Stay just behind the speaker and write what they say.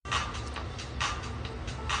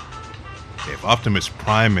If Optimus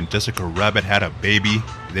Prime and Jessica Rabbit had a baby,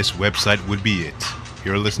 this website would be it.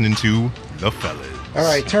 You're listening to The Fellas.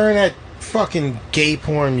 Alright, turn that fucking gay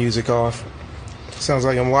porn music off. Sounds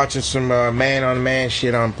like I'm watching some man-on-man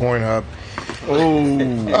shit on Pornhub.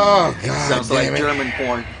 Oh, God. Sounds like German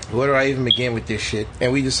porn. Where do I even begin with this shit?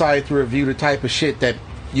 And we decided to review the type of shit that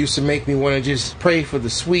used to make me want to just pray for the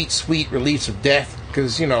sweet, sweet release of death.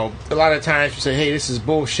 Because, you know, a lot of times we say, hey, this is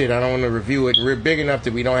bullshit, I don't want to review it. We're big enough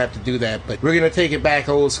that we don't have to do that. But we're going to take it back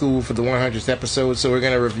old school for the 100th episode, so we're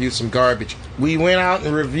going to review some garbage. We went out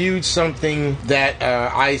and reviewed something that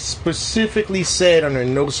I specifically said under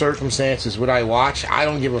no circumstances would I watch. I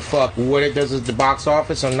don't give a fuck what it does at the box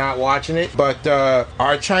office. I'm not watching it. But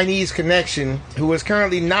our Chinese connection, who is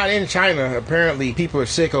currently not in China, apparently people are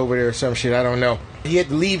sick over there or some shit, I don't know. He had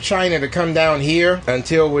to leave China to come down here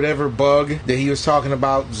until whatever bug that he was talking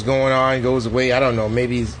about is going on, goes away. I don't know.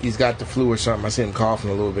 Maybe he's got the flu or something. I see him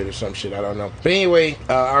coughing a little bit or some shit. I don't know. But anyway,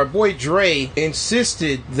 our boy Dre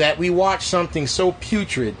insisted that we watch something so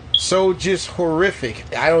putrid, so just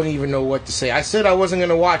horrific. I don't even know what to say. I said I wasn't going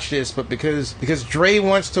to watch this, but because Dre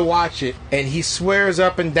wants to watch it, and he swears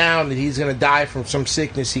up and down that he's going to die from some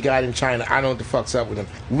sickness he got in China. I don't know what the fuck's up with him.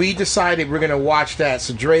 We decided we're going to watch that.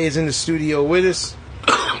 So Dre is in the studio with us.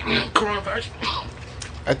 Coronavirus.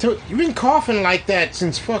 I told you've been coughing like that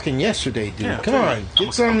since fucking yesterday, dude. Yeah, Come on,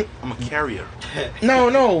 get some. I'm a carrier.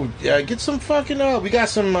 No, get some fucking. We got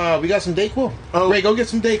some Dayquil. Oh. Ray, go get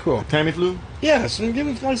some Dayquil. Tamiflu? Yeah, give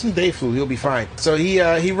him like some Dayflu. He'll be fine. So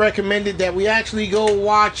he recommended that we actually go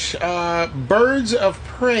watch Birds of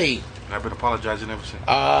Prey. I've been apologizing ever since.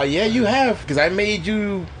 Yeah, you have, because I made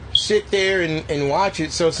you sit there and watch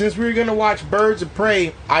it. So since we were gonna watch Birds of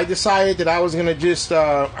Prey, I decided that I was gonna just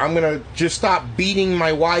I'm gonna just stop beating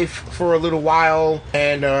my wife for a little while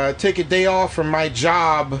and take a day off from my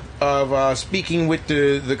job of speaking with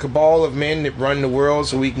the cabal of men that run the world,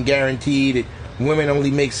 so we can guarantee that women only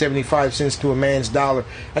make 75 cents to a man's dollar.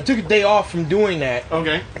 I took a day off from doing that.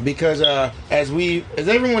 Okay. Because as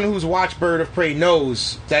everyone who's watched Bird of Prey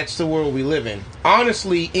knows, that's the world we live in.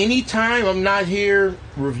 Honestly, anytime I'm not here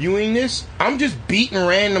reviewing this, I'm just beating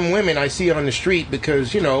random women I see on the street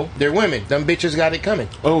because, you know, they're women. Them bitches got it coming.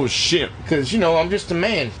 Oh, shit. Because, you know, I'm just a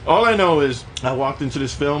man. All I know is I walked into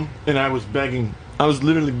this film and I was begging. I was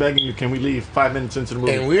literally begging you, can we leave 5 minutes into the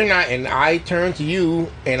movie? And we're not, and I turned to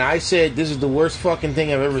you and I said, this is the worst fucking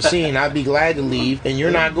thing I've ever seen. I'd be glad to leave, and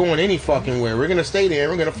you're not going any fucking where. We're gonna stay there,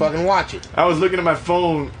 we're gonna fucking watch it. I was looking at my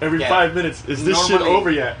phone every 5 minits. Is this shit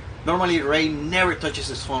over yet? Normally, Ray never touches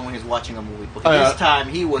his phone when he's watching a movie. But this time,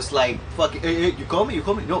 he was like, fuck, hey, you call me? You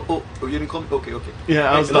call me? No, oh, you didn't call me? Okay.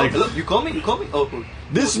 Yeah, I was like... Hello, you call me? You call me? Oh.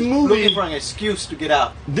 This movie... Looking for an excuse to get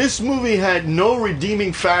out. This movie had no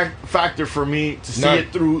redeeming factor for me to see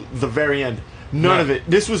it through the very end. None of it.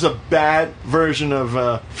 This was a bad version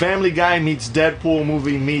of Family Guy meets Deadpool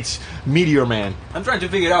movie meets Meteor Man. I'm trying to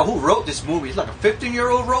figure out who wrote this movie. It's like a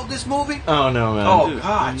 15-year-old wrote this movie? Oh, no, man. Oh, Dude,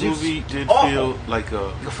 God. the movie did feel like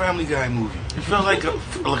a Family Guy movie. It felt like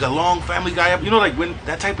a long Family Guy. You know, like when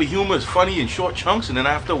that type of humor is funny in short chunks, and then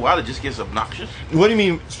after a while it just gets obnoxious. What do you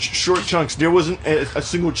mean short chunks? There wasn't a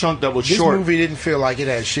single chunk that was short. This movie didn't feel like it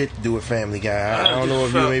had shit to do with Family Guy. I don't know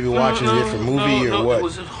if you may be watching a different movie or what. It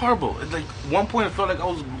was horrible. Like, one point it felt like I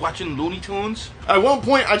was watching Looney Tunes. At one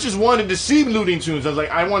point, I just wanted to see Looney Tunes. I was like,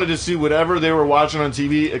 I wanted to see whatever they were watching on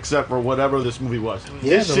TV, except for whatever this movie was.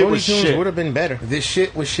 Yeah, this the shit Looney was Tunes shit. would have been better. This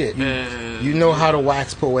shit was shit. You know how to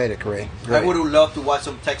wax poetic, Ray. I would have loved to watch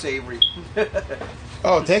some Tex Avery.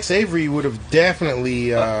 Oh, Tex Avery would have definitely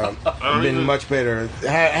been much better.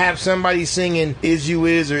 Have somebody singing "Is You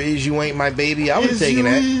Is" or "Is You Ain't My Baby." I would have taken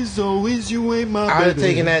that. Is or is you ain't my I would have baby.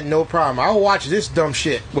 taken that, no problem. I'll watch this dumb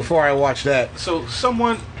shit before I watch that. So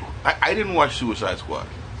I didn't watch Suicide Squad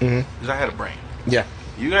because I had a brain. Yeah.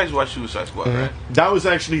 You guys watched Suicide Squad, right? That was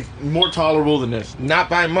actually more tolerable than this. Not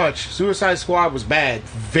by much. Suicide Squad was bad.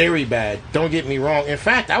 Very bad. Don't get me wrong. In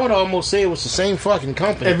fact, I would almost say it was the same fucking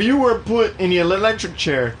company. If you were put in the electric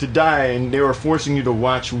chair to die and they were forcing you to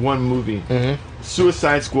watch one movie,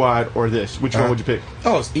 Suicide Squad or this, which one would you pick?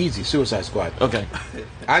 Oh, it's easy. Suicide Squad. Okay.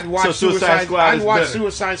 I'd watch So Suicide Squad I'd is watch better.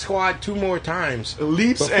 Suicide Squad 2 more times.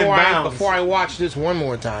 Leaps and bounds. Before I watch this one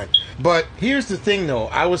more time. But here's the thing, though.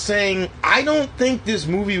 I was saying, I don't think this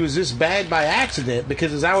movie was this bad by accident,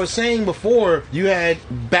 because as I was saying before, you had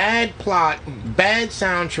bad plot, bad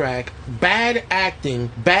soundtrack, bad acting,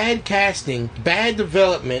 bad casting, bad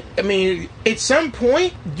development. I mean, at some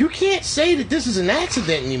point, you can't say that this is an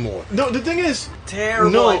accident anymore. No, the thing is,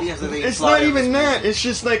 Terrible ideas that they it's fly not on even this that. movie. It's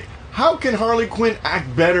just like, how can Harley Quinn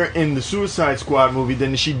act better in the Suicide Squad movie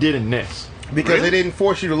than she did in this? because Really? they didn't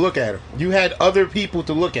force you to look at her. You had other people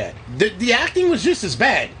to look at. The acting was just as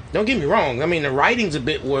bad. Don't get me wrong. I mean, the writing's a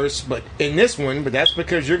bit worse, but in this one, but that's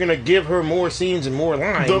because you're gonna give her more scenes and more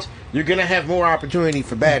lines. You're gonna have more opportunity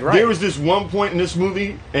for bad writing. There was this one point in this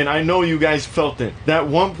movie, and I know you guys felt it. That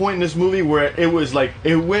one point in this movie where it was like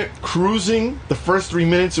it went cruising. The first 3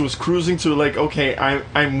 minutes, it was cruising to like, okay,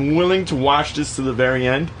 I'm willing to watch this to the very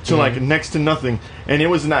end, to like next to nothing. And it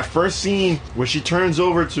was in that first scene where she turns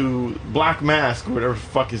over to Black Mask, or whatever the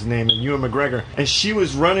fuck his name, and Ewan McGregor, and she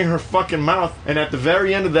was running her fucking mouth. And at the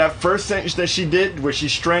very end of that first sentence that she did, where she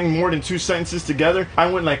strang more than two sentences together, I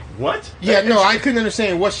went like, what? Yeah, And no, she- I couldn't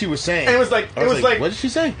understand what she was saying. And it was like, I was like, what did she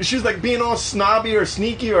say? She was like being all snobby or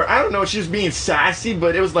sneaky, or I don't know, she was being sassy,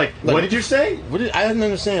 but it was like, what did you say? I didn't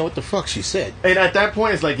understand what the fuck she said. And at that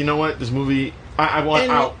point, it's like, you know what? This movie, I want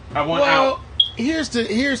out. I want well, out. Here's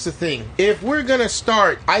the thing. If we're gonna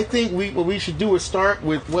start, I think what we should do is start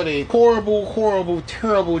with what a horrible,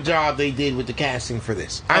 terrible job they did with the casting for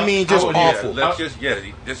this. I mean, just awful. Let's just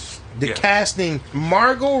The casting,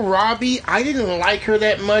 Margot Robbie, I didn't like her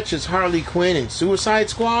that much as Harley Quinn in Suicide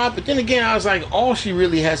Squad, but then again, I was like, all she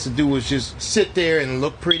really has to do is just sit there and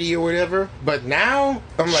look pretty or whatever. But now,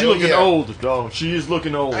 I'm like, She's looking old, though. She is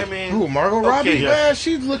looking old. I mean, who, Margot Robbie? yeah. Man,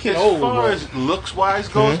 she's looking as old. far bro. as looks wise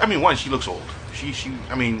goes, I mean, one, she looks old.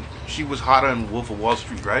 I mean, she was hotter in Wolf of Wall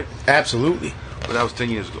Street, right? Absolutely. But that was 10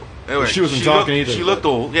 years ago. Anyway, She wasn't talking either. She looked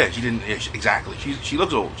old. Yeah, she didn't. Yeah, exactly. She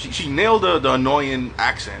looks old. She nailed the annoying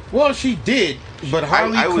accent. Well, she did, but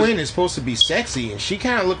Harley I was- Quinn is supposed to be sexy, and she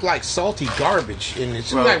kind of looked like salty garbage, and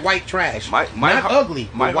she Well, looked like white trash. My Not ugly,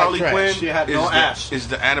 My but white Harley trash. Quinn She had is no the, ass. is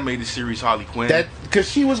the animated series Harley Quinn. That because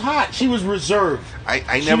she was hot, she was reserved.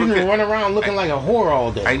 I She never didn't could- run around looking like a whore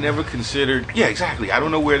all day. I never considered. Yeah, exactly. I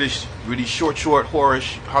don't know where this really short,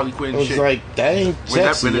 whorish Harley Quinn It was shit. like that ain't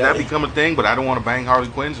sexy. When did that become a thing? But I don't want to bang Harley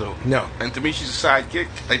Quinn, so No. And to me, she's a sidekick.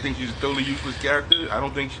 I think she's a totally useless character. I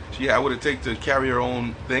don't think she had what it take to carry her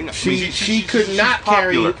own thing. I mean, She could she's not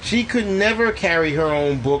popular. carry. She could never carry her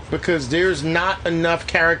own book because there's not enough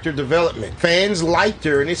character development. Fans liked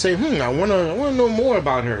her and they say, I want to know more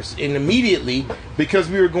about her. And immediately, because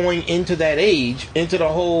we were going into that age, into the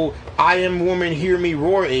whole "I am woman, hear me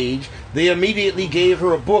roar" age, they immediately gave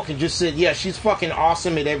her a book and just said, "Yeah, she's fucking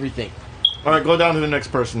awesome at everything." All right, go down to the next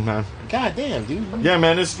person, man. God damn, dude. Yeah,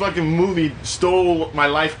 man, this fucking movie stole my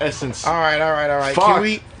life essence. All right. Fuck,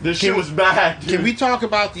 this shit was bad, dude. Can we talk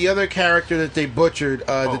about the other character that they butchered?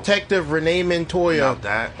 Detective Renee Montoya, Now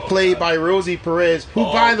that- played by Rosie Perez, who,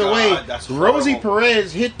 Oh, by the God, way, that's Rosie horrible.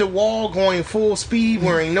 Perez hit the wall going full speed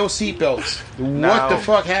wearing no seatbelts. What Now- the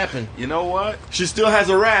fuck happened? You know what? She still has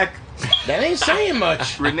a rack. That ain't saying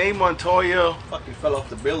much. Renee Montoya. Fucking fell off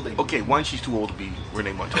the building. Okay, one, she's too old to be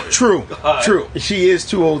Renee Montoya. True. She is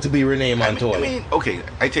too old to be Renee Montoya. I mean, okay,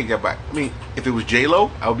 I take that back. I mean, if it was J Lo,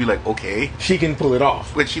 I would be like, okay, she can pull it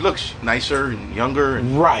off. but she looks nicer and younger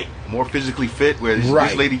and Right. more physically fit. Whereas Right.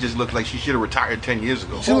 this lady just looked like she should have retired 10 years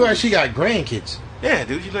ago. She look like she got grandkids. Yeah,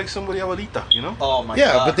 dude, she's like somebody abuelita, you know? Oh my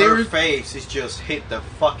Yeah, god, but they her were- face is just hit the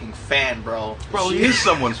fucking fan, bro. Bro, She- he is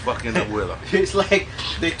someone's fucking abuela. It's like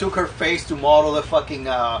they took her face to model the fucking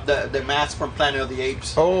the mask from Planet of the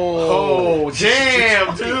Apes. Oh, It's damn,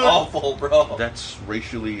 fucking dude. awful, bro. That's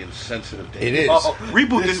racially insensitive. Dave. it is. Oh,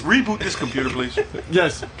 Reboot this computer, please.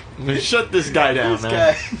 Yes. Shut this guy down, this man.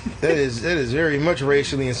 guy. That is very much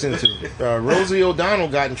racially insensitive. Rosie O'Donnell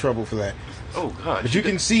got in trouble for that. Oh god. But you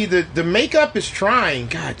can see the makeup is trying.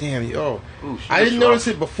 God damn you! Oh, Ooh, she I looks didn't notice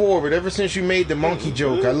rough. it before, but ever since you made the monkey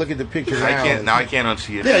joke, I look at the picture now. I can't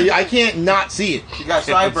unsee it. Yeah, I can't not see it. She got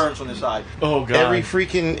sideburns on the side. Oh, God. Every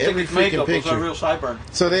freaking It's makeup. Those are picture. real sideburn.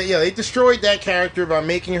 So they destroyed that character by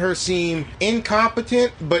making her seem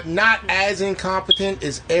incompetent, but not as incompetent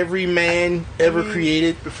as every man ever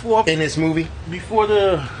created Before in this movie. before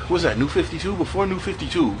the what was that New 52? Before New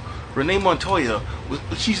 52, Renee Montoya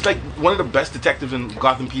she's like one of the best detectives in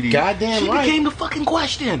Gotham PD. Goddamn she right. became the fucking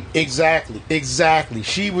question. Exactly.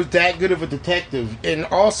 She was that good of a detective. And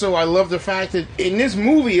also, I love the fact that in this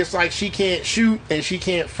movie, it's like she can't shoot and she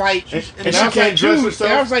can't fight. And I she was can't like, dress dude, herself.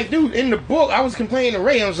 and I was like, dude, in the book, I was complaining to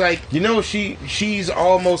Ray. I was like, she's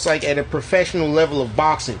almost like at a professional level of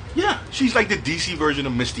boxing. Yeah, she's like the DC version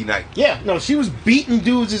of Misty Knight. Yeah, no, she was beating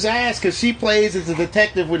dudes' ass because she plays as a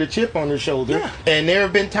detective with a chip on her shoulder. Yeah. And there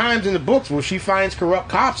have been times in the books where she finds corrupt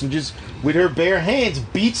cops and just, with her bare hands,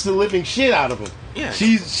 beats the living shit out of them. Yeah.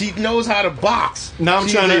 She knows how to box. Now I'm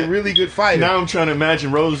She's trying a to- really good fighter. Now I'm trying to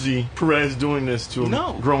imagine Rosie Perez doing this to a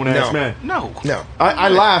No. grown-ass No. man. No. No. I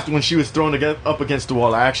laughed when she was thrown up against the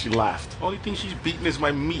wall. I actually laughed. Only thing she's beating is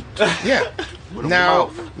my meat. Yeah. With her Now,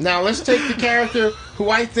 mouth. now let's take the character who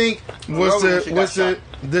I think was Roman, she got the shot.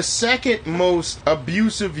 the second most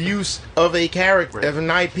abusive use of a character, of an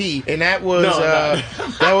IP, and that was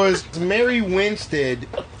that was Mary Winstead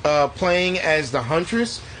playing as the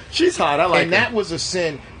Huntress. She's hot. I like and her. that was a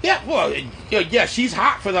sin. Yeah, well, yeah, she's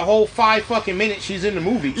hot for the whole 5 fucking minutes she's in the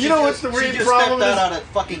movie. You know what's the She main just problem? stepped out of a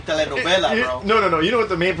fucking telenovela, bro. No. You know what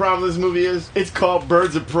the main problem of this movie is? It's called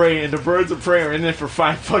Birds of Prey, and the Birds of Prey are in it for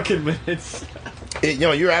 5 fucking minutes.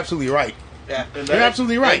 You're absolutely right. Yeah. You're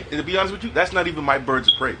absolutely right. And to be honest with you, that's not even my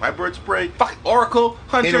Birds of Prey. My Birds of Prey, fucking Oracle,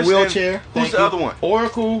 Huntress, In a wheelchair. and Thank who's the you. other one?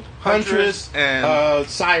 Oracle, Huntress, and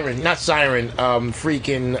Siren. Not Siren.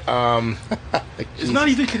 It's not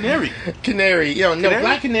even Canary. Canary. No, Canary?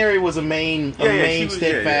 Black Canary was a main she was-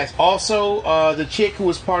 steadfast. Also, the chick who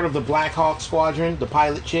was part of the Black Hawk Squadron, the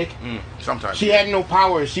pilot chick. Sometimes She had no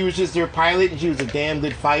powers. She was just their pilot, and she was a damn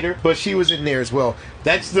good fighter. But she was in there as well.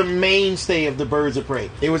 That's the mainstay of the Birds of Prey.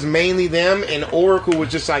 It was mainly them, and Oracle was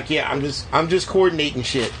just like, yeah, I'm just coordinating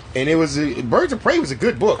shit. And it was Birds of Prey was a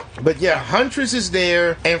good book. But yeah, Huntress is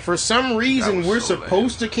there, and for some reason was we're so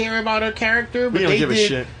supposed to care about her character, but We don't they give a did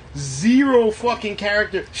shit. zero fucking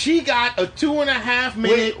character. She got a 2.5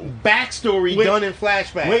 minute backstory done in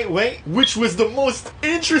flashback. Wait. Which was the most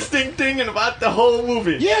interesting thing about the whole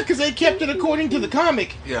movie. Yeah, because they kept it according to the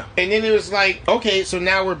comic. Yeah. And then it was like, okay, so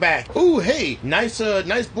now we're back. Ooh, hey, nice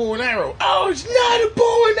bow and arrow. Oh, it's not a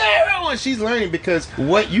bow and arrow. And she's learning because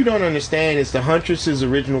what you don't understand is the Huntress's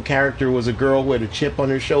original character was a girl who had a chip on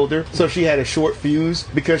her shoulder. So she had a short fuse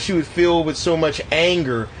because she was filled with so much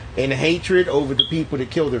anger and hatred over the people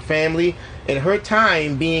that killed her family. And her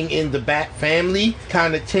time being in the Bat family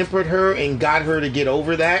kind of tempered her and got her to get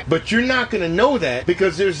over that. But you're not going to know that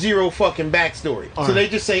because there's zero fucking backstory. So they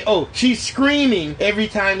just say, oh, she's screaming every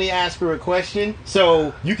time they ask her a question.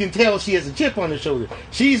 So you can tell she has a chip on her shoulder.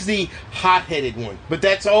 She's the hot-headed one. But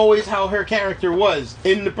that's always how her character was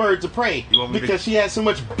in the Birds of Prey. You want me to- Because she has so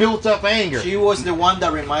much built-up anger. She was the one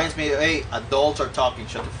that reminds me, hey, adults are talking,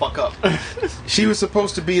 shut the fuck up. She was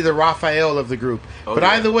supposed to be the Raphael of the group. Oh, but yeah.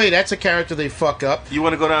 either way, that's a character they fuck up. You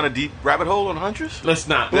want to go down a deep rabbit hole on Huntress? Let's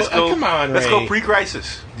not. Let's Well, go. come on, Let's Ray. go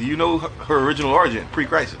pre-crisis. Do you know her original origin?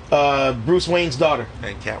 Pre-crisis Bruce Wayne's daughter.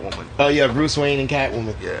 and Catwoman. Oh yeah, Bruce Wayne and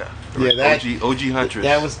Catwoman. Yeah. Yeah, that- OG Huntress.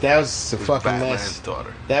 That was a was fucking Batman's mess.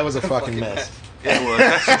 daughter. That was a fucking mess. Yeah, well,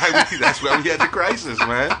 that's why we had the crisis,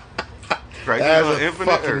 man. Crisis That on was a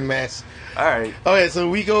Infinite fucking Earth. mess. All right. Okay, so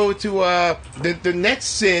we go to the next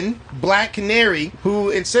sin, Black Canary, who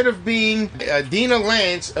instead of being Dina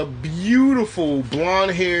Lance, a beautiful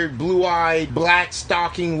blonde-haired, blue-eyed, black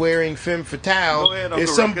stocking-wearing femme fatale, Go ahead, Uncle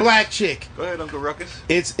is some Ruckus. black chick. Go ahead, Uncle Ruckus.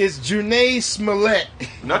 It's Janae Smollett.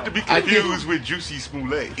 Not to be I think- confused with Juicy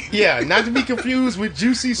Smollett. Yeah, not to be confused with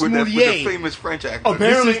Juicy With the Smollett. famous French actor. Oh,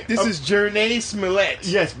 man. This is Janae Smollett.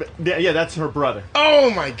 Yes, but yeah, that's her brother. Oh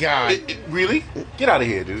my god! Really? Get out of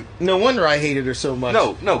here, dude. No wonder I hated her so much.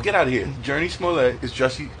 No, get out of here. Journey Smollett is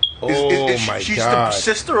Jussie. My she's God. the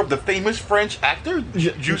sister of the famous French actor,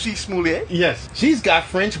 Juicy Smollett. Yes. She's got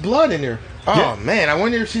French blood in her. Oh Yeah. man, I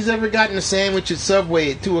wonder if she's ever gotten a sandwich at Subway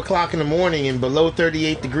at 2:00 in the morning in below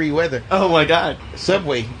 38-degree weather. Oh my God.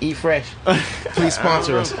 Subway, eat fresh. Please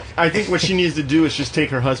sponsor us. I think what she needs to do is just take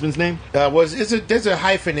her husband's name. There's a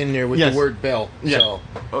hyphen in there with Yes. the word Bell. Yeah.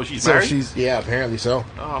 Oh, she's So married? she's apparently so.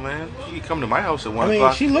 Oh, man. She can come to my house at 1 I mean,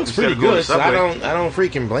 o'clock. she looks instead pretty of going good, to so I Subway. don't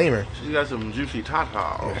freaking blame her. She got some juicy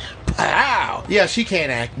tatas. Wow. Yeah, she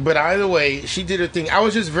can't act. But either way, she did her thing. I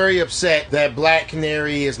was just very upset that Black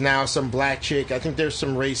Canary is now some black chick. I think there's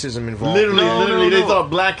some racism involved. Literally, No. they thought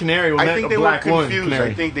Black Canary was I meant think a they were black one. confused.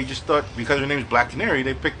 Canary. I think they just thought because her name's Black Canary,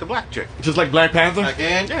 they picked the black chick. Just like Black Panther.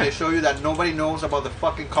 Again, Yeah. they show you that nobody knows about the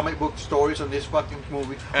fucking comic book stories on this fucking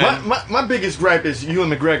movie. And, My biggest gripe is Ewan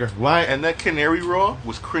McGregor. Why? and that Canary Raw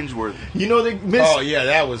was cringeworthy. You know they missed. Oh yeah,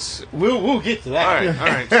 that was. We'll get to that. All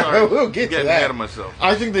right. Sorry. We'll get to Getting that. ahead of myself.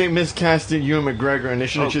 I think they miscasted Ewan McGregor and they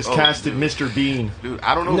should have Oh, just oh, casted dude. Mr. Bean. Dude,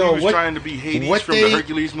 I don't know No, if he was what- trying to be Hades what from they- the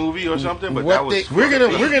Hercules movie or something, but that was we're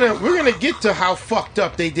gonna get to how fucked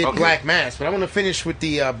up they did Okay. Black Mass, but I want to finish with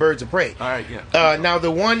the Birds of Prey. All right, yeah. Now,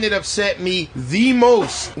 the one that upset me the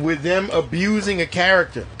most with them abusing a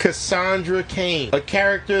character, Cassandra Cain, a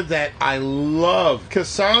character that I love.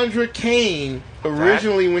 Cassandra Cain,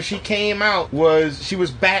 originally when she came out, she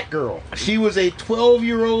was Batgirl. She was a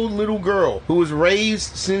 12-year-old little girl who was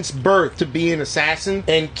raised since birth to be an assassin,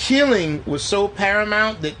 and killing was so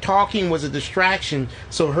paramount that talking was a distraction,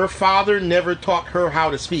 so her father never taught her how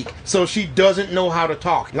to speak. So she doesn't know how to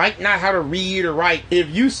talk, like not how to read or write. If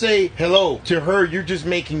you say hello to her, you're just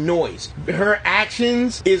making noise. Her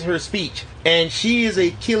actions is her speech. and she is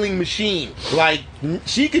a killing machine. Like,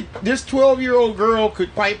 this 12-year-old girl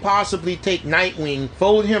could quite possibly take Nightwing,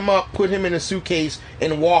 fold him up, put him in a suitcase,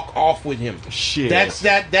 and walk off with him. Shit.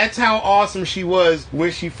 That's how awesome she was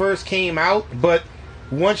when she first came out. But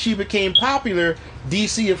once she became popular,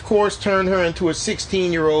 DC, of course, turned her into a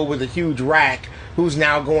 16-year-old with a huge rack who's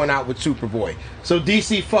now going out with Superboy. So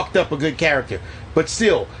DC fucked up a good character. But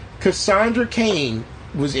still, Cassandra Cain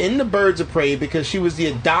was in the Birds of Prey because she was the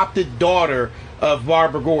adopted daughter of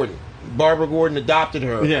Barbara Gordon. Barbara Gordon adopted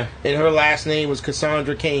her, and her last name was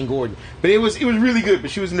Cassandra Cain Gordon. But it was really good.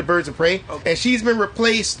 But she was in the Birds of Prey, and she's been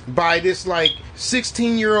replaced by this like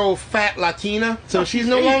 16-year-old fat Latina. So she's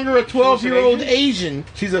no longer a 12-year-old Asian.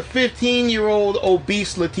 She's a 15-year-old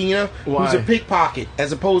obese Latina who's a pickpocket,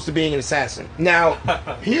 as opposed to being an assassin. Now,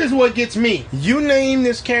 here's what gets me: you name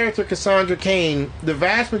this character Cassandra Cain, the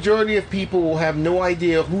vast majority of people will have no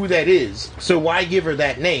idea who that is. So why give her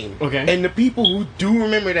that name? Okay. And the people who do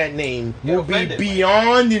remember that name will be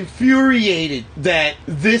beyond infuriated that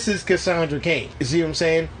this is Cassandra Cain. You see what I'm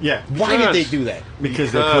saying? Yeah. Why did they do that?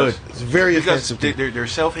 Because they could. It's very offensive. They're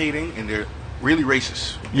self-hating and they're really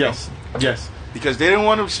racist. Yes. Yes. Because they didn't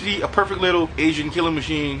want to see a perfect little Asian killing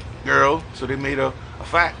machine girl, so they made a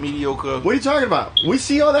fat, mediocre. What are you talking about? We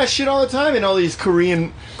see all that shit all the time in all these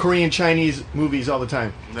Korean Chinese movies all the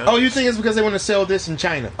time. No. Oh, you think it's because they want to sell this in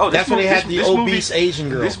China? Oh, that's why they had the obese Asian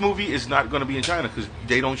girl. This movie is not going to be in China because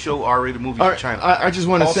they don't show R-rated movies in China. I just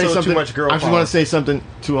want to say something. Too much girl I just want to say something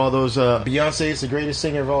to all those. Beyonce is the greatest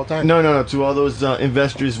singer of all time. No. To all those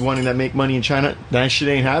investors wanting that make money in China, that shit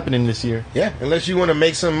ain't happening this year. Yeah, unless you want to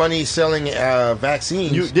make some money selling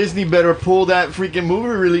vaccines. Disney better pull that freaking movie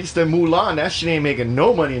release to Mulan. That shit ain't making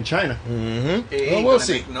no money in China. Mm-hmm. Well, we'll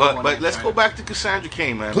see. But let's go back to Cassandra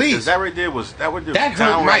Cain, man. Please. Because that right there was that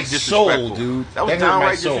hurt my soul, dude. That was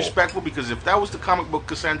downright disrespectful because if that was the comic book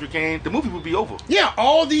Cassandra Cain, the movie would be over. Yeah,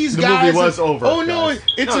 all these the guys. The movie was over. Oh no,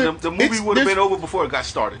 the movie would have been over before it got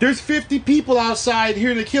started. There's 50 people outside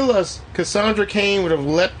here to kill us. Cassandra Cain would have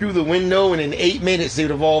leapt through the window, and in 8 minutes they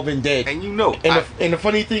would have all been dead. And you know, and the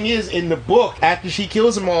funny thing is, in the book, after she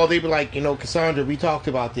kills them all, they be like, Cassandra, we talked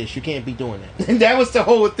about this. You can't be doing that. And that was the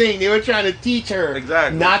whole thing. They were trying to teach her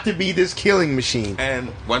not to be this killing machine.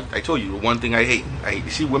 And I told you, the one thing I hate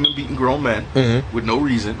to see women beating grown men with no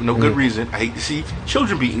reason, with no good reason. I hate to see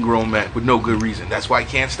children beating grown men with no good reason. That's why I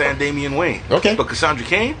can't stand Damian Wayne. Okay. But Cassandra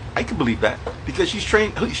Cain, I can believe that because she's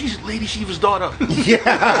trained. She's Lady Shiva's daughter.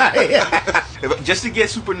 Yeah. Just to get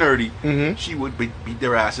super nerdy, she would beat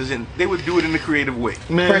their asses, and they would do it in a creative way.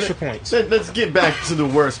 Man, pressure points. Let's get back to the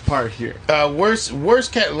worst part here. Worst we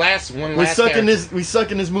sucking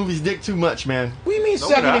this movie's dick too much, man. What do you mean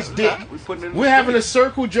sucking his dick? We're having a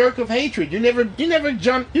circle jerk of hatred. You never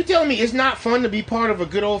jump. You telling me it's not fun to be part of a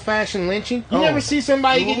good old fashioned lynching? You never see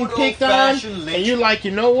somebody getting picked on, and you're like,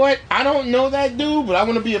 you know what? I don't know that dude, but I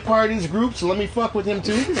want to be a part of this group, so let me fuck with him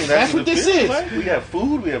too. That's what this is. Right? We have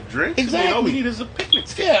food, we have drinks. Exactly. All we need is a picnic.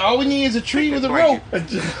 Yeah, all we need is a tree with a rope.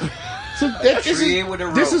 So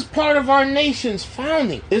this is part of our nation's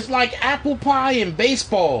founding. It's like apple pie and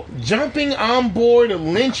baseball. Jumping on board of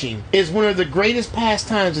lynching is one of the greatest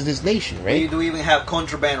pastimes of this nation, right? We do even have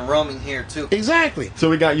contraband rum in here too. Exactly.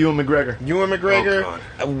 So we got Ewan McGregor.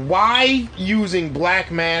 Why using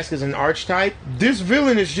Black Mask as an archetype? This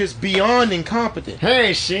villain is just beyond incompetent.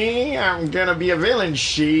 Hey, I'm gonna be a villain,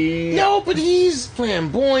 No, but he's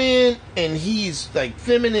flamboyant and he's like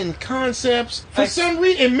feminine concepts. For some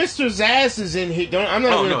reason, and Mr. Zaz is in here. I'm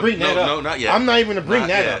not even going to bring that up. No, not yet. I'm not even going to bring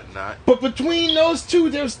that up. Not. But between those two,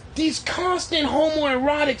 there's these constant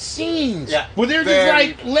homoerotic scenes. Yeah. Where they're just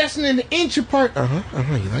like less than an inch apart. You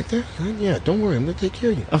like that? Yeah, don't worry. I'm going to take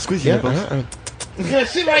care of you. I'll squeeze you. Yeah,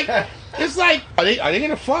 see, like, it's like, are they going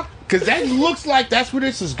to fuck? Because that looks like that's where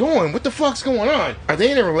this is going. What the fuck's going on? Are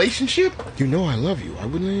they in a relationship? You know I love you. I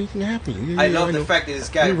wouldn't let anything happen to you. I love the fact that this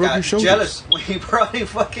guy got jealous when he brought in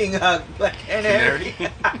fucking Black Canary.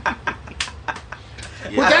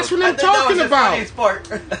 Well, that's what I'm talking about. Part.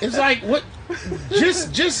 It's like, what?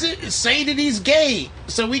 Just say that he's gay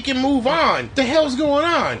so we can move on. The hell's going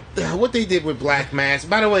on? What they did with Black Mask.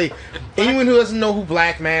 By the way, anyone who doesn't know who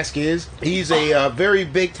Black Mask is, he's a very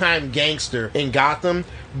big time gangster in Gotham.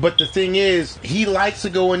 But the thing is, he likes to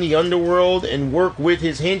go in the underworld and work with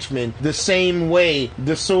his henchmen the same way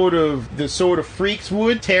the sort of freaks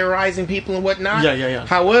would, terrorizing people and whatnot. Yeah.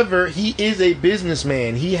 However, he is a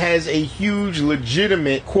businessman. He has a huge,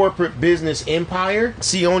 legitimate corporate business empire,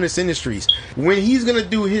 Sionis Industries. When he's gonna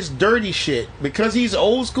do his dirty shit, because he's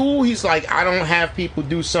old school. He's like, I don't have people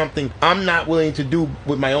do something I'm not willing to do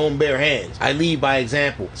with my own bare hands. I lead by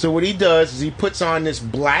example. So what he does is he puts on this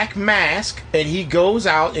black mask and he goes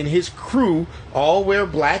out and his crew all wear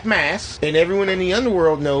black masks, and everyone in the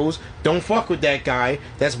underworld knows, don't fuck with that guy,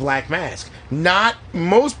 that's Black Mask. Not,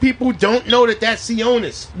 most people don't know that that's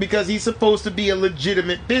Sionis, because he's supposed to be a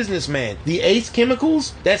legitimate businessman. The Ace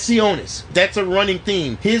Chemicals, that's Sionis. That's a running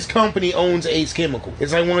theme. His company owns Ace Chemical.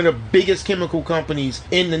 It's like one of the biggest chemical companies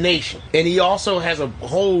in the nation. And he also has a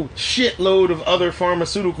whole shitload of other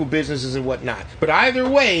pharmaceutical businesses and whatnot. But either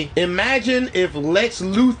way, imagine if Lex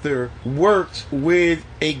Luthor worked with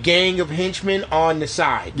a gang of henchmen on the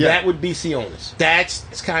side. Yeah. That would be Sionis.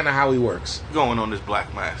 That's kind of how he works. Going on this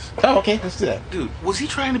Black Mask. Oh, okay, let's do that. Dude, was he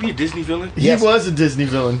trying to be a Disney villain? Yes. He was a Disney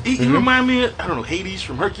villain. He reminded me of, I don't know, Hades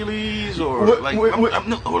from Hercules, or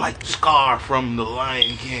or like Scar from The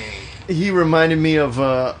Lion King. He reminded me of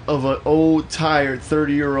an old, tired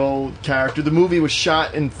 30-year-old character. The movie was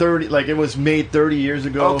shot in it was made 30 years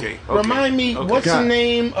ago. Okay. Remind me, what's the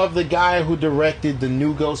name of the guy who directed the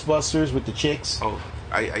new Ghostbusters with the chicks? Oh,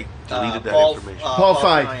 I deleted that information. Paul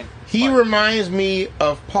Feig. He reminds me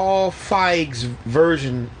of Paul Feig's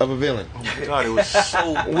version of a villain. Oh my god, it was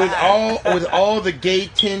so bad. with all the gay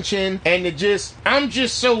tension and I'm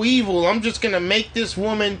just so evil. I'm just gonna make this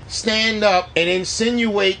woman stand up and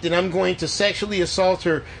insinuate that I'm going to sexually assault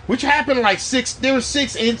her, which happened like there were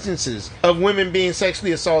 6 instances of women being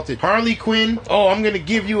sexually assaulted. Harley Quinn, I'm gonna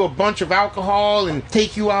give you a bunch of alcohol and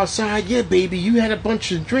take you outside. Yeah, baby, you had a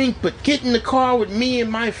bunch of drink, but get in the car with me and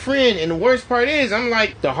my friend. And the worst part is, I'm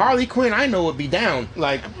like, the Harley Quinn I know would be down.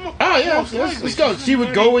 Like, oh yeah, let's go. She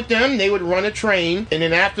would go with them, they would run a train, and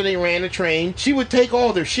then after they ran a train, she would take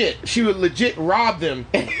all their shit. She would legit rob them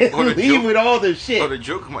and leave with all their shit. Or the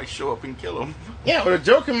Joker might show up and kill them. Yeah, or the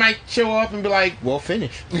Joker might show up and be like, well,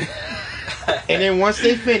 finish. And then once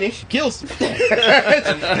they finish, kills them.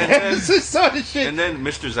 This is sort of shit. And then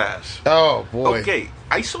Mr. Zsasz. Oh boy. Okay,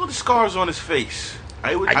 I saw the scars on his face.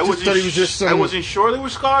 I wasn't sure they were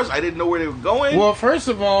scars. I didn't know where they were going. Well, first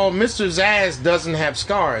of all, Mr. Zsasz doesn't have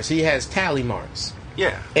scars. He has tally marks.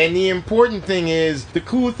 Yeah. And the important thing is, the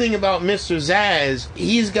cool thing about Mr. Zsasz,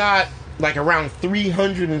 he's got like around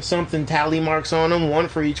 300 and something tally marks on him, one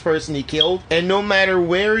for each person he killed. And no matter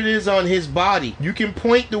where it is on his body, you can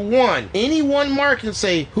point to any one mark and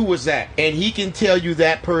say, who was that? And he can tell you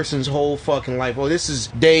that person's whole fucking life. Oh, this is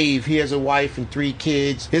Dave. He has a wife and 3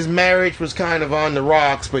 kids. His marriage was kind of on the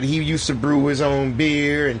rocks, but he used to brew his own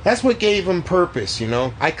beer, and that's what gave him purpose, you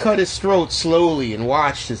know? I cut his throat slowly and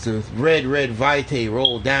watched as the red Vitae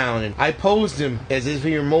rolled down, and I posed him as if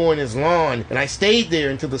he were mowing his lawn, and I stayed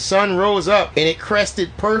there until the sun rose up and it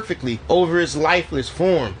crested perfectly over his lifeless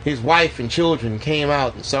form. His wife and children came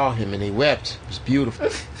out and saw him and they wept. It was beautiful.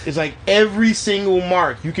 It's like every single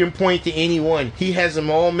mark you can point to anyone. He has them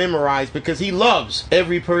all memorized because he loves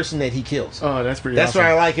every person that he kills. Oh, that's pretty That's awesome.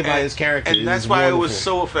 what I like about his character. And that's why I was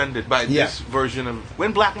so offended by this version of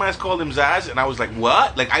when Black Mask called him Zsasz, and I was like,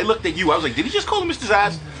 what? Like, I looked at you, I was like, did he just call him Mr.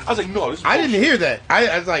 Zsasz? I was like, no, this is I didn't hear that.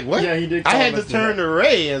 I was like, what? Yeah, he did. I had to turn to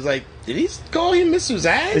Ray. I was like, did he call him Mr.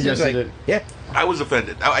 Zsasz? Yes, he did. Yeah. I was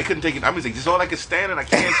offended. I couldn't take it. I was like, this is all I could stand, and I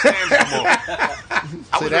can't stand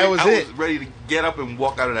anymore. I was ready to get up and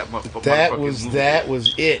walk out of that motherfucker. That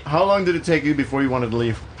was it. How long did it take you before you wanted to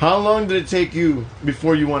leave? How long did it take you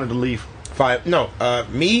before you wanted to leave? 5. No,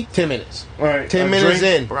 me 10 minutes. All right, 10 minutes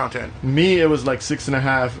in. Around 10. Me, it was like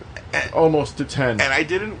 6.5, almost to 10. And I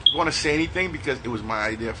didn't want to say anything because it was my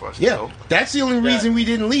idea for us to go. That's the only reason we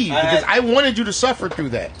didn't leave, because I wanted you to suffer through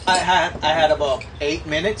that. I had about 8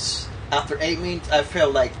 minutes. After 8 minutes, I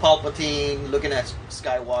felt like Palpatine looking at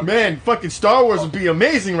Skywalker. Man, fucking Star Wars would be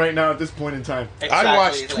amazing right now at this point in time. Exactly. I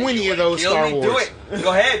watched 20 of those Star Wars. Do it.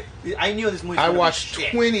 Go ahead. I knew this movie. I watched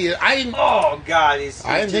 20. I didn't. Oh God! I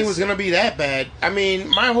didn't think it was gonna be that bad. I mean,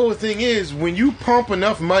 my whole thing is when you pump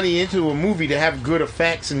enough money into a movie to have good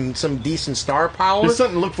effects and some decent star power, there's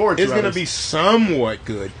something to look forward to. It's gonna be somewhat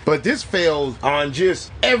good. But this failed on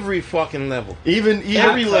just every fucking level. Even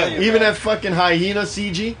that fucking hyena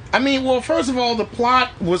CG. I mean, well, first of all, the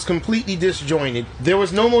plot was completely disjointed. There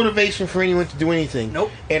was no motivation for anyone to do anything.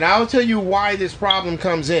 Nope. And I'll tell you why this problem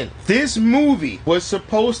comes in. This movie was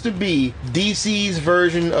supposed to be DC's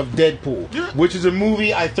version of Deadpool, which is a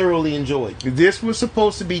movie I thoroughly enjoyed. This was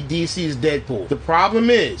supposed to be DC's Deadpool. The problem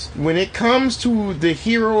is, when it comes to the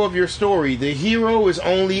hero of your story, the hero is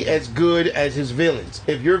only as good as his villains.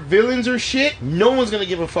 If your villains are shit, no one's gonna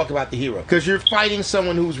give a fuck about the hero, because you're fighting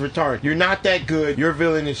someone who's retarded. You're not that good. Your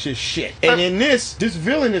villain is just shit. And in this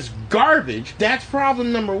villain is garbage. That's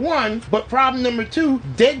problem number 1. But problem number 2,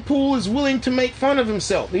 Deadpool is willing to make fun of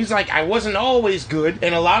himself. He's like, I wasn't always good,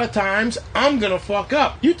 and a lot of times I'm gonna fuck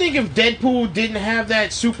up. You think if Deadpool didn't have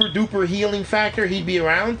that super duper healing factor, he'd be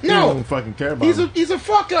around? I No. don't fucking care about He's him. a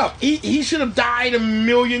fuck up. He should have died a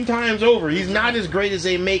million times over. He's not as great as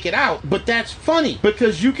they make it out, but that's funny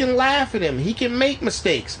because you can laugh at him. He can make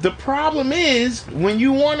mistakes. The problem is when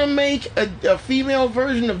you want to make a female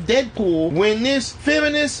version of Deadpool, when this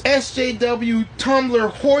feminist SJW Tumblr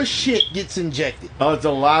horse shit gets injected. Oh, it's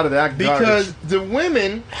a lot of that garbage. Because the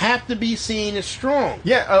women have to be seen as strong.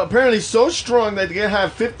 Yeah, apparently so strong that they can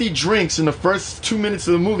have 50 drinks in the first 2 minutes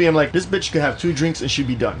of the movie. I'm like, this bitch could have 2 drinks and she'd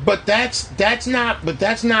be done. But that's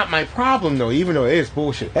not my problem though, even though it is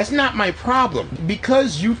bullshit. That's not my problem.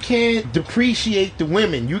 Because you can't depreciate the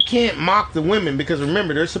women. You can't mock the women because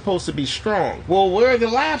remember, they're supposed to be strong. Well, where are the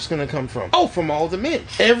laughs gonna come from? Oh, from all the men.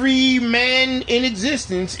 Every man in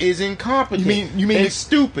existence is incompetent. You mean and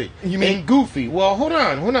stupid. And goofy. Well, hold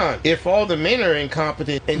on. If all the men are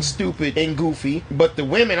incompetent and stupid and goofy, but the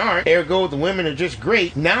women aren't, ergo the women are just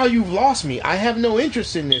great, now you've lost me. I have no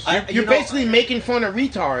interest in this. You're basically making fun of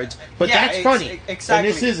retards, but that's funny. Exactly.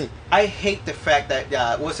 And this isn't. I hate the fact that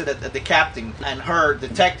the captain and her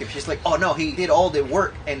detective. She's like, oh no, he did all the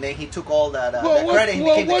work and then he took all that credit and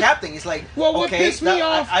became the captain. It's like, what okay, pissed me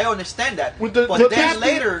off? I understand that, With but the then captain-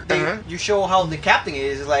 later you show how the captain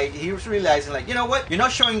is. Like he was realizing, like, you know what, you're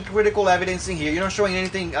not showing critical evidence in here. You're not showing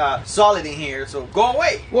anything solid in here. So go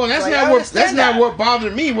away. Well, that's Like, not what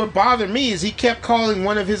bothered me. What bothered me is he kept calling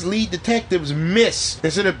one of his lead detectives Miss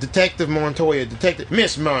instead of Detective Montoya. Detective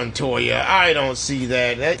Miss Montoya. I don't see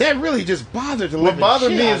that. That really just bothered the What living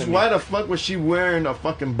bothered shit me out is of me. why the fuck was she wearing a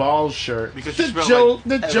fucking balls shirt? Because she The smelled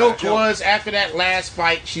like joke was after that last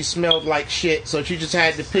fight, she smelled like shit, so she just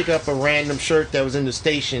had to pick up a random shirt that was in the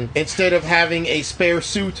station instead of having a spare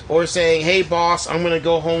suit or saying, "Hey boss, I'm gonna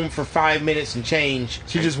go home for 5 minutes and change."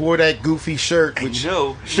 She just wore that goofy shirt, And which you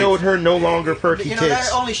know, showed her no longer perky You know, tits.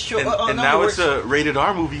 that only show. and now it's a rated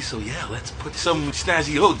R movie, so yeah, let's put some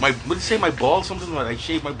snazzy. Oh, what did you say? My balls? Something like I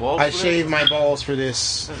shaved my balls. I for shaved my balls for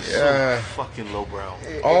this. that? So fucking lowbrow.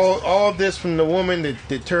 All this from the woman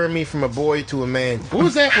that turned me from a boy to a man. What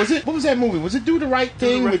was that? What was that movie? Was it Do the Right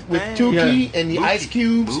Thing Right with Thing. Tukey Yeah. and the Buki. Ice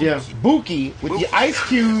Cubes? Yeah. Buki with the Ice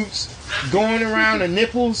Cubes going around the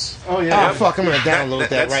nipples. Oh, yeah. Oh fuck! I'm gonna download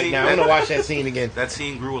that right scene, now. I'm gonna watch that scene again. That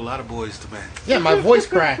scene grew a lot of boys to men. Yeah, my voice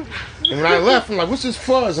cracked. And when I left, I'm like, "What's this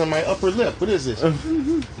fuzz on my upper lip? What is this?"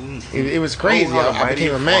 It was crazy. Oh, how the I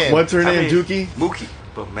became a mighty man. What's her name, Dookie? Mookie.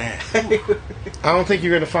 But man, I don't think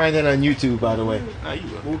you're gonna find that on YouTube, by the way. now you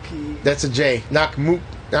will. That's a J, not Mook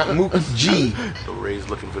G, So Ray's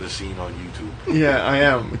looking for the scene on YouTube. Yeah, I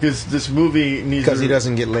am. Because this movie needs because to... he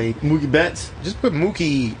doesn't get laid. Mookie Betts? Just put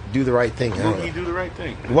Mookie Do the Right Thing. I don't know. Mookie, do the right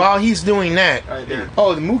thing. While he's doing that, Right there.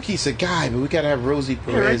 oh, the Mookie's a guy, but we gotta have Rosie Yeah,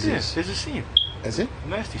 right Perez. there. There's a scene. That's it.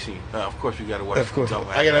 Nasty scene. Of course, we gotta watch. Of course, Dumbass.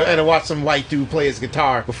 I gotta watch some white dude play his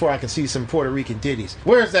guitar before I can see some Puerto Rican ditties.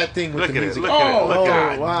 Where's that thing with Look the at it, music? look at it, Oh, look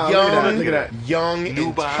at it. God, Wow, young, look at that. young and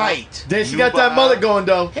Nubile. tight. Then she got that Nubile. mullet going,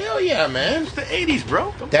 though. Hell yeah, man. It's the '80s,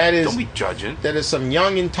 bro. That Don't be judging. is some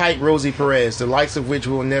young and tight Rosie Perez, the likes of which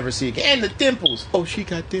we'll never see again. And the dimples. Oh, she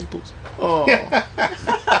got dimples. Oh.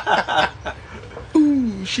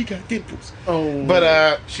 Ooh, she got dimples. Oh.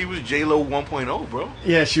 But She was J Lo 1.0, bro.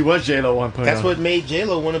 Yeah, she was J-Lo 1.0. that's what made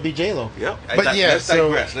J-Lo want to be J-Lo. Yep. But yeah, let's so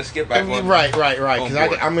digress. Let's get back on. right. Because on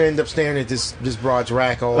board. I'm gonna end up staring at this broad's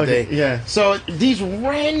rack all Okay, day. yeah. So these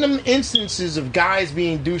random instances of guys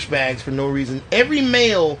being douchebags for no reason. Every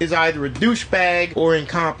male is either a douchebag or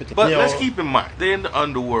incompetent. But You let's know, keep in mind, they're in the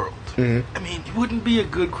underworld. Mhm. I mean, you wouldn't be a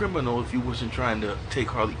good criminal if you wasn't trying to take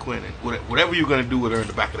Harley Quinn and whatever you're going to do with her in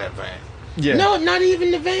the back of that van. Yeah. No, not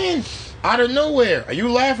even the van. Out of nowhere. Are you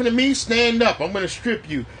laughing at me? Stand up. I'm gonna strip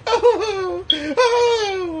you. Oh,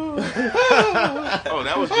 Oh,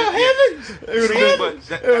 that was just heavens! It would've See, been- but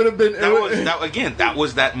that, it would've been- that was that again. That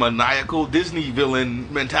was that maniacal Disney villain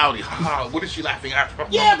mentality. Ha! What is she laughing at?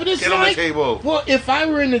 Yeah, but it's Get on like, the table. well, if I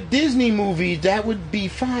were in a Disney movie, that would be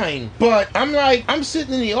fine. But I'm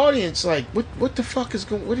sitting in the audience like, what the fuck is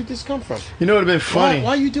going? Where did this come from? You know what would have been funny?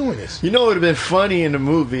 Why are you doing this? You know what would have been funny in the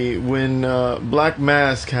movie when Black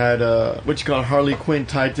Mask had what you call Harley Quinn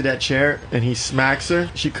tied to that chair and he smacks her?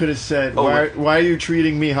 She could have said, Oh, why are you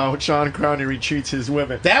treating me how Sean Connery treats his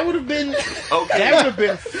women? That would have been. Okay. That would have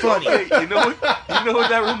been funny. Okay, you know what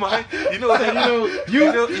that remind? You know what that you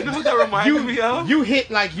know what that reminded me of? You hit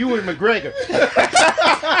like you and McGregor.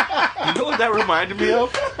 You know what that reminded me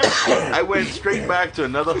of? I went straight back to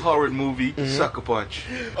another horror movie, Sucker Punch.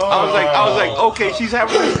 I was like, okay, she's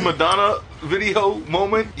having this Madonna video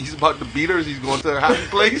moment. He's about to beat her as he's going to her happy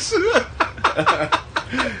place.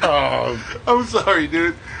 I'm sorry,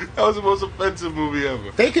 dude. That was the most offensive movie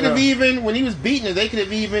ever. They could have even, when he was beating her, they could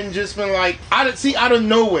have even just been like, out of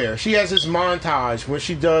nowhere, she has this montage where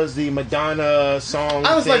she does the Madonna song.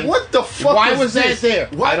 I was thing. like, what the fuck? Why was that there?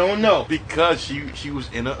 What? I don't know. Because she was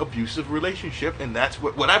in an abusive relationship, and that's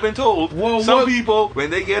what I've been told. Well, Some people, when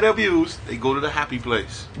they get abused, they go to the happy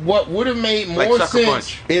place. What would have made Like more Sucker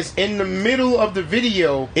sense Punch. is in the middle of the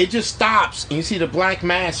video, it just stops, and you see the black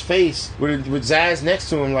mask face with Zaz next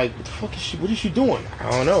to him. Like, what the fuck is she? What is she doing? I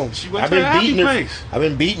don't know. She went to the happy place. I've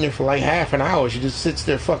been beating her for like half an hour. She just sits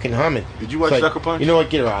there fucking humming. Did you watch It's like, Sucker Punch? You know what?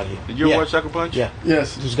 Get her out of here. Did you ever watch Sucker Punch? Yeah.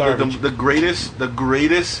 Yes. It was garbage. The greatest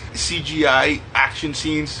CGI action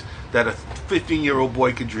scenes that a 15-year-old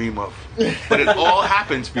boy could dream of. But it all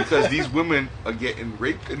happens because these women are getting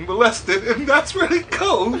raped and molested, and that's where they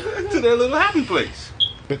go to their little happy place.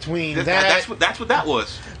 Between That's what that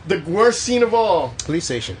was. The worst scene of all. police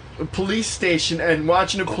station. A police station and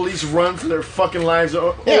watching the police run for their fucking lives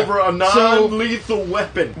over a So- non-lethal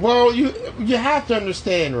weapon. Well, you have to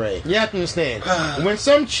understand, Ray. You have to understand. When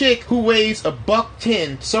some chick who weighs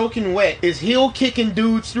 $110, soaking wet, is heel kicking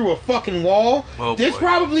dudes through a fucking wall, Oh, there's boy.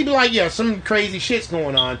 probably like, yeah, some crazy shit's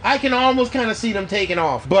going on. I can almost kind of see them taking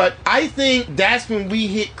off. But I think that's when we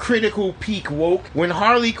hit critical peak woke. When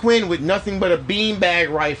Harley Quinn, with nothing but a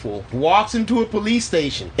beanbag rifle, walks into a police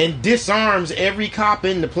station and disarms every cop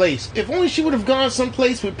in the place. If only she would have gone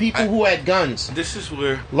someplace with people who had guns. This is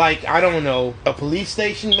where Like, I don't know, a police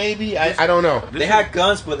station maybe? I don't know. They had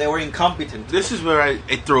guns, but they were incompetent. This is where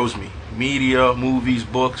it throws me. Media, movies,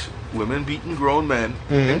 books, women beating grown men,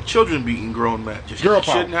 and children beating grown men. Just Girl it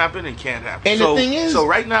power. shouldn't happen and can't happen. And the thing is- so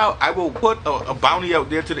right now, I will put a bounty out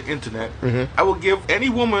there to the internet. I will give any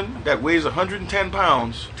woman that weighs 110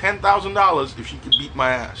 pounds $10,000 if she can beat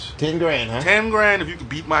my ass. 10 grand, huh? 10 grand if you can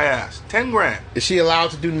beat my ass. 10 grand. Is she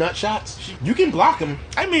allowed to do nut shots? You can block them.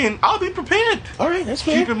 I mean, I'll be prepared. All right, that's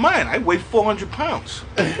fair. Keep in mind, I weigh 400 pounds.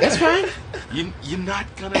 That's fine. You're not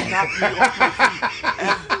gonna knock me off my feet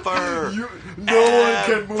ever. No one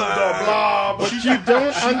can move the blob. But you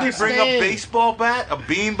don't She could understand. bring a baseball bat, a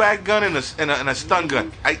beanbag gun, and a stun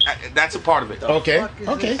gun. That's a part of it. Okay,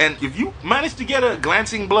 okay. And if you manage to get a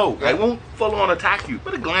glancing blow, I won't full on attack you,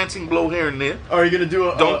 but a glancing blow here and there. Are you gonna do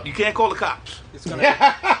a? You can't call the cops. It's gonna.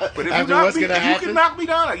 But if After what's gonna you happen? can knock me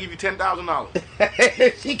down, I give you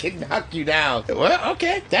 $10,000. She can knock you down. Well,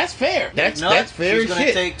 okay, that's fair. That's fair She's as gonna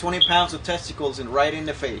shit. take 20 pounds of testicles and right in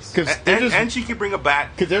the face. Because they're just And she can bring a bat.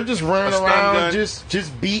 Because they're just running A stun around, gun.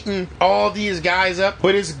 just beating all these guys up.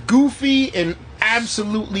 But as goofy and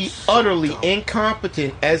absolutely, utterly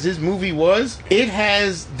incompetent as this movie was, it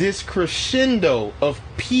has this crescendo of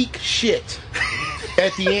peak shit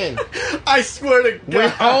at the end. I swear to God.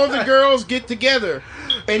 When all the girls get together.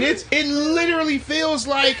 And it literally feels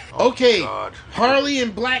like, okay, God. Harley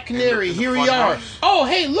and Black Canary, In the here we fun are. house. Oh,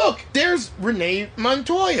 hey, look, there's Renee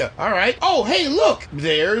Montoya. All right. Oh, hey, look,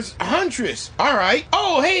 there's Huntress. All right.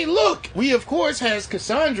 Oh, hey, look, we of course has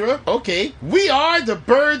Cassandra. Okay, we are the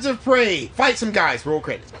Birds of Prey. Fight some guys. Roll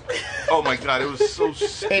credits. Oh my God, it was so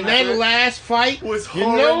sick. And that last fight Was you know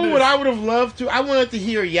horrendous. what I would have loved to? I wanted to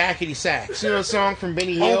hear Yakety Sax. You know, a song from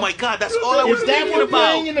Benny Hill. Oh my God, that's all I was Is that thinking what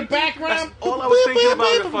about. playing in the background? That's all I was thinking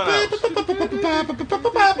about in the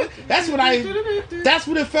That's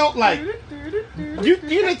what it felt like. You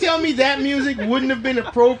gonna tell me that music wouldn't have been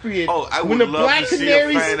appropriate Oh, I when would the love Black to see a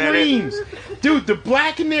Canary fan edit. screams? Dude, the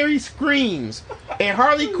Black Canary screams, and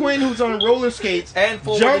Harley Quinn, who's on roller skates, And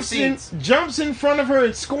forward jumps in front of her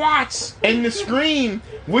and squats, and the scream,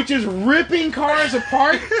 which is ripping cars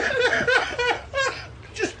apart,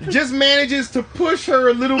 just manages to push her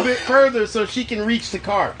a little bit further so she can reach the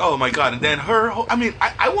car. Oh my God! And then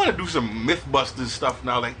I want to do some MythBusters stuff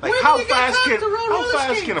now. Like When how do you get fast time to roller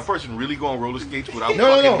skates? can a person really go on roller skates without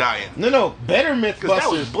No, fucking no, dying? no. Better Because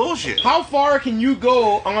that was MythBusters. bullshit. How far can you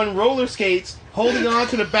go on roller skates holding on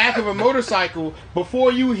to the back of a motorcycle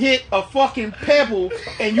before you hit a fucking pebble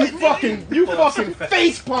and you fucking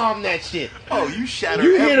face palm that shit? Oh, you shattered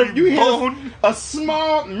You hit every a bone. a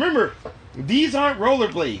small. Remember, these aren't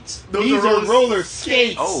rollerblades. Those These are are roller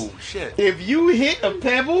skates. Oh shit! If you hit a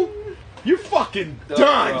pebble, you're fucking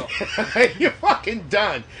done. You're fucking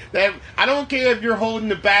done. That I don't care if you're holding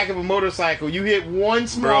the back of a motorcycle. You hit one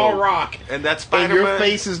small Bro. rock, And that and Spider-Man, your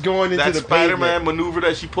face is going into that the Spider-Man pavement. maneuver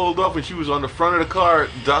that she pulled off when she was on the front of the car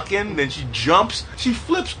ducking, then she jumps, she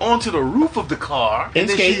flips onto the roof of the car, In and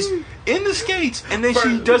then skates. she's in the skates, and then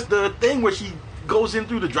she does the thing where she goes in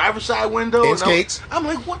through the driver's side window. In and skates. I'm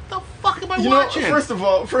like, what the fuck am I You know, watching? first of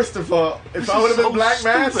all, if This I would is have been so Black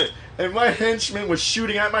Mask stupid. and my henchman was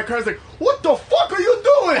shooting at my car, I was like, what the fuck are you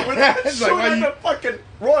doing? We're It's like, shooting why at you- the fucking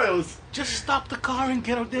Royals. Just stop the car and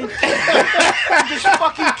get her there. Just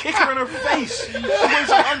fucking kick her in her face. She weighs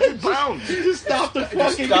 100 pounds. Just stop the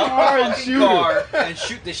fucking car and shoot her. And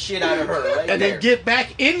shoot the shit out of her, right? And then get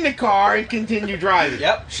back in the car and continue driving.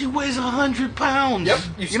 Yep. She weighs 100 pounds. Yep.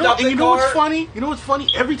 You know what's funny? You know what's funny?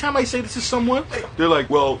 Every time I say this to someone, they're like,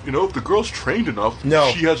 well, you know, if the girl's trained enough,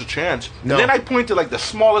 she has a chance. No. And then I point to like the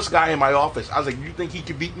smallest guy in my office. I was like, you think he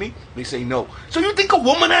could beat me? They say no. So you think a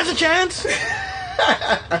woman has a chance?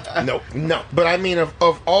 No. But I mean,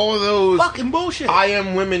 of all of those fucking bullshit, I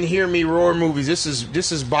Am Women, Hear Me Roar movies, this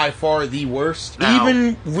is by far the worst. Now,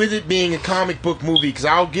 even with it being a comic book movie, because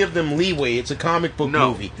I'll give them leeway. It's a comic book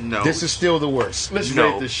movie. No, this is still the worst. Let's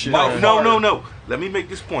rate this shit. No. Let me make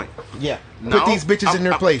this point. Yeah. Put these bitches in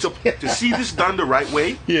their place. To see this done the right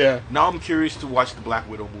way. Yeah. Now I'm curious to watch the Black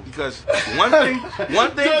Widow movie because one thing.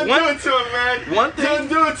 Don't do it to him, man. One thing. Don't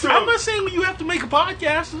do it to him. I'm not saying you have to make a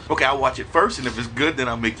podcast. Okay, I'll watch it first, and if it's good, then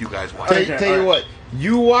I'll make you guys watch it. Tell you what.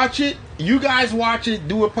 You watch it, you guys watch it,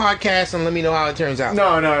 do a podcast, and let me know how it turns out.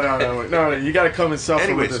 No. You gotta come and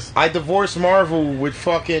suffer with this. I divorced Marvel with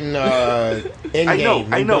fucking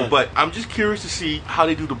Endgame. I know, but I'm just curious to see how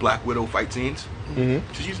they do the Black Widow fight scenes.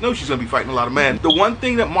 Because you know she's going to be fighting a lot of men. The one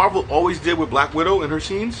thing that Marvel always did with Black Widow in her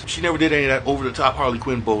scenes, she never did any of that over-the-top Harley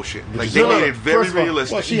Quinn bullshit. Like, they made it very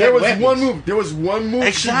realistic. There was one move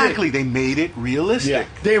exactly, they made it realistic. Yeah.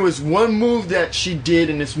 There was one move that she did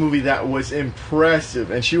in this movie that was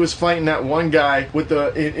impressive. And she was fighting that one guy with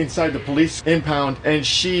inside the police impound. And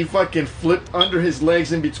she fucking flipped under his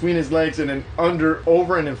legs, in between his legs, and then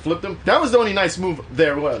over, and then flipped him. That was the only nice move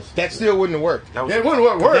there was. That still wouldn't have worked. It wouldn't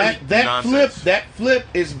work. That flip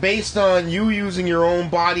is based on you using your own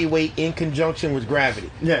body weight in conjunction with gravity.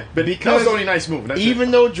 Yeah, but because that was the only nice move. Even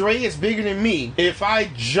though Dre is bigger than me, if I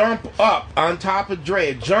jump up on top of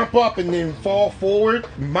Dre, jump up and then fall forward,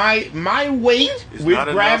 my weight it's with not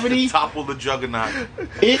gravity enough to topple the juggernaut.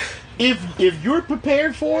 If you're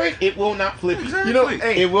prepared for it, it will not flip you. Exactly. You know,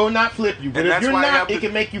 it will not flip you. But if you're not, it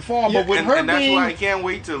can make you fall. But with her and that's being, why I can't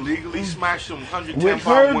wait to legally smash some 110 with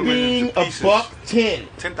pound her women being into a pieces. $110,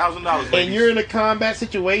 $10,000, and you're in a combat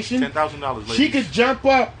situation, $10,000. She could jump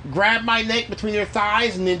up, grab my neck between her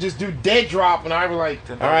thighs, and then just do dead drop. And I was like,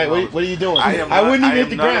 "All right, what are you doing?" I wouldn't even hit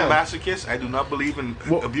the ground. I am not a masochist. I do not believe in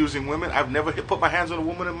abusing women. I've never put my hands on a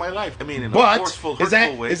woman in my life. I mean, in a forceful,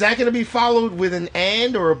 hurtful way. Is that going to be followed with an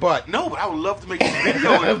and or a but? No, but I would love to make this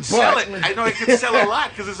video and sell it. I know I can sell a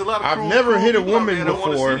lot because there's a lot of. I've never hit a woman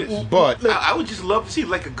before, but I would just love to see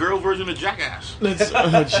like a girl version of Jackass.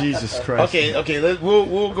 Jesus Christ. Okay.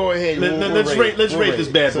 We'll go ahead. Let's rate this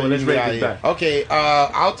bad boy. Let's rate this bad. Okay,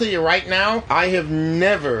 I'll tell you right now, I have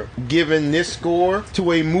never given this score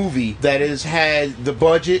to a movie that has had the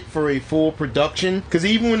budget for a full production. Because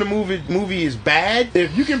even when the movie is bad,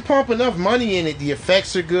 if you can pump enough money in it, the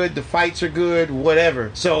effects are good, the fights are good,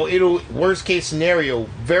 whatever. So it'll, worst case scenario,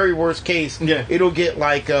 very worst case, it'll get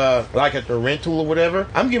like a rental or whatever.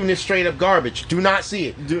 I'm giving this straight up garbage. Do not see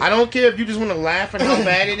it. I don't care if you just want to laugh at how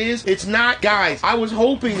bad it is. It's not, guys. I was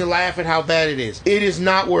hoping to laugh at how bad it is. It is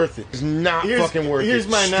not worth it. It's not fucking worth it. Here's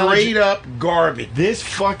my analogy. Straight up garbage. This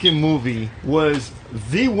fucking movie was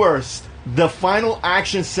the worst. The final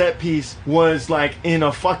action set piece was like in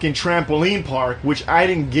a fucking trampoline park, which I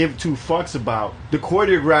didn't give two fucks about. The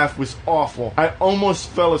choreograph was awful. I almost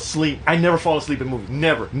fell asleep. I never fall asleep in movies.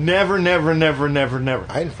 Never. I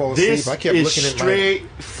didn't fall asleep. I kept looking at straight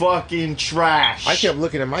fucking trash. I kept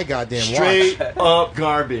looking at my goddamn straight watch. up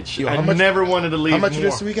garbage. I never wanted to leave. How much more.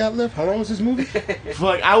 of this we got left? How long was this movie?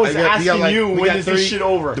 Fuck, I was asking you, when is this shit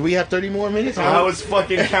over? Do we have 30 more minutes? I was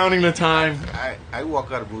fucking counting the time. I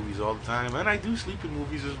walk out of movies all the time, and I do sleep in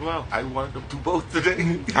movies as well. I wanted to do both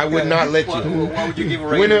today. I would not let you. Why would you give a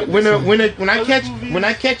rating? When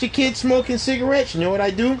I catch a kid smoking cigarettes, you know what I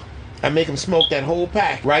do? I make him smoke that whole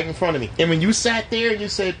pack right in front of me. And when you sat there and you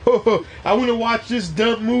said, "Oh, I want to watch this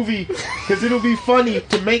dumb movie because it'll be funny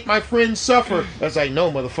to make my friends suffer," I was like,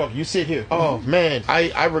 "No, motherfucker, you sit here." "Oh man,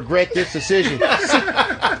 I regret this decision.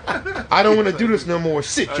 I don't want to do this no more."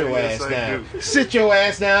 Sit your ass down. Sit your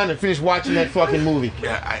ass down and finish watching that fucking movie.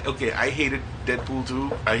 Yeah, I hated Deadpool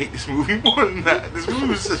 2. I hate this movie more than that. This movie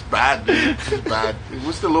was just bad, dude. It's bad.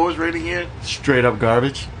 What's the lowest rating here? Straight up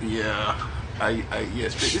garbage. Yeah.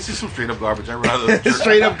 Yes, this is some straight up garbage. I rather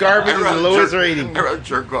straight up garbage is the lowest rating. I rather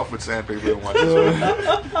jerk off with sandpaper than watch this movie.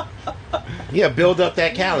 Yeah, build up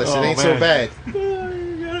that callus. It ain't so bad.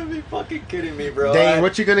 fucking kidding me, bro? Dane,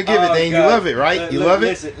 what you gonna give it, Dane? You love it, right? You love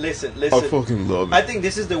it? Listen. I fucking love it. I think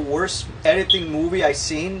this is the worst editing movie I've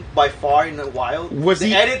seen by far in a while.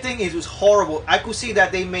 The editing was horrible. I could see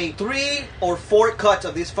that they made 3 or 4 cuts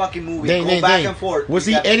of this fucking movie. Go back and forth. Was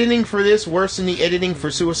the editing for this worse than the editing for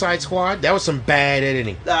Suicide Squad? That was some bad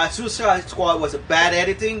editing. Suicide Squad was a bad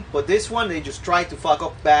editing, but this one, they just tried to fuck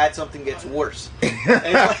up bad. Something gets worse.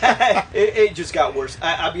 it just got worse.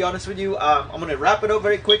 I'll be honest with you. I'm going to wrap it up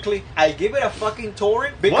very quickly. I give it a fucking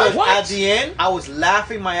torrent because at the end, I was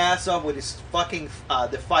laughing my ass off with this fucking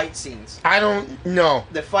the fight scenes. I don't know.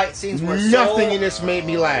 The fight scenes were nothing in this made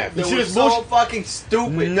me laugh. They were so fucking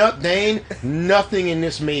stupid. Dane, nothing in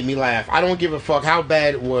this made me laugh. I don't give a fuck how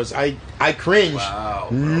bad it was. I cringed. Wow,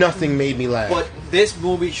 nothing made me laugh. But this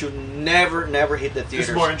movie should never hit the theaters.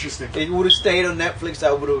 It's more interesting. It would have stayed on Netflix.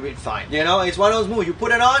 That would have been fine. You know, it's one of those movies you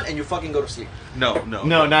put it on and you fucking go to sleep. No,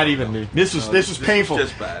 not even, dude. This was painful. Was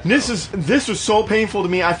just bad, this was so painful to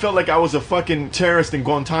me. I felt like I was a fucking terrorist in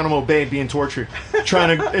Guantanamo Bay being tortured,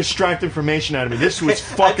 trying to extract information out of me. This was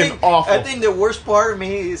fucking awful. I think the worst part of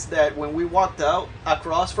me is that when we walked out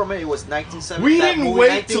across from it was 1917. We didn't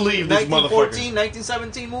wait to leave this 1914,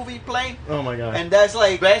 1917 movie playing. Oh my god. And that's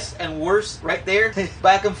like best and worst right there,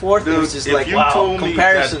 back and forth. Dude, it was just if like you wow, told me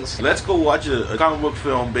comparisons. that, let's go watch a comic book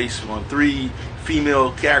film based on 3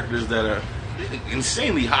 female characters that are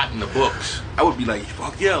insanely hot in the books, I would be like,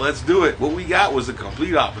 fuck yeah, let's do it. What we got was the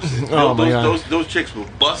complete opposite. Those chicks were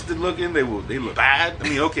busted looking. They look bad. I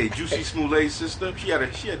mean, okay, Juicy Smoulet's sister, she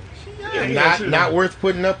had not worth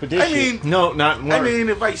putting up with this. I mean, no, not worth. I mean,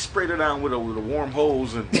 if I sprayed her down with a warm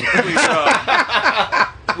hose and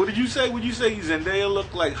what did you say? Would you say Zendaya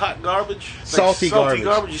looked like hot garbage? Salty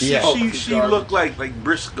garbage. Yeah. She looked like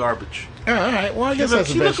brisk garbage. All right. Well, I guess that's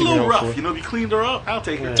the she best looked a little rough. For. You know, if you cleaned her up, I'll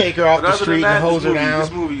take her. Take her off the street and hose her down.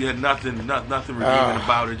 This movie had nothing redeeming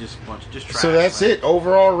about it. Just trash. So that's it.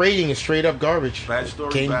 Overall rating is straight up garbage. Bad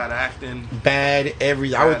story, bad acting, bad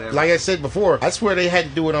everything. Like I said before, I swear they had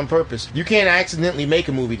to do it on purpose. You can't accidentally make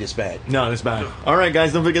a movie this bad. No, it's bad. All right,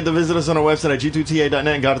 guys, don't forget to visit us on our website at g2ta.net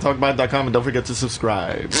and gottatalkabout.com, and don't forget to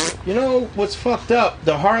subscribe. You know what's fucked up?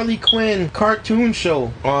 The Harley Quinn cartoon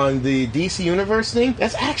show on the DC Universe thing.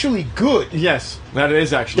 That's actually good. Yes. That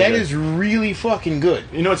is actually That good. is really fucking good.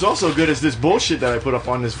 You know, it's also good as this bullshit that I put up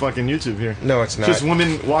on this fucking YouTube here. No, it's not. Just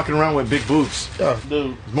women walking around with big boobs. Oh,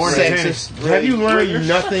 dude, more sexist. Have you learned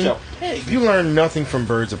nothing? You learned nothing from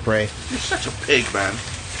Birds of Prey. You're such a pig, man.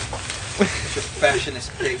 Such a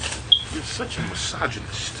fashionist pig. You're such a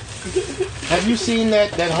misogynist. Have you seen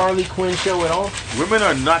that Harley Quinn show at all? Women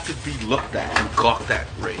are not to be looked at and gawked at,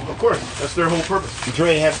 Ray. Of course, that's their whole purpose.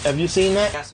 Dre, have you seen that? Yes.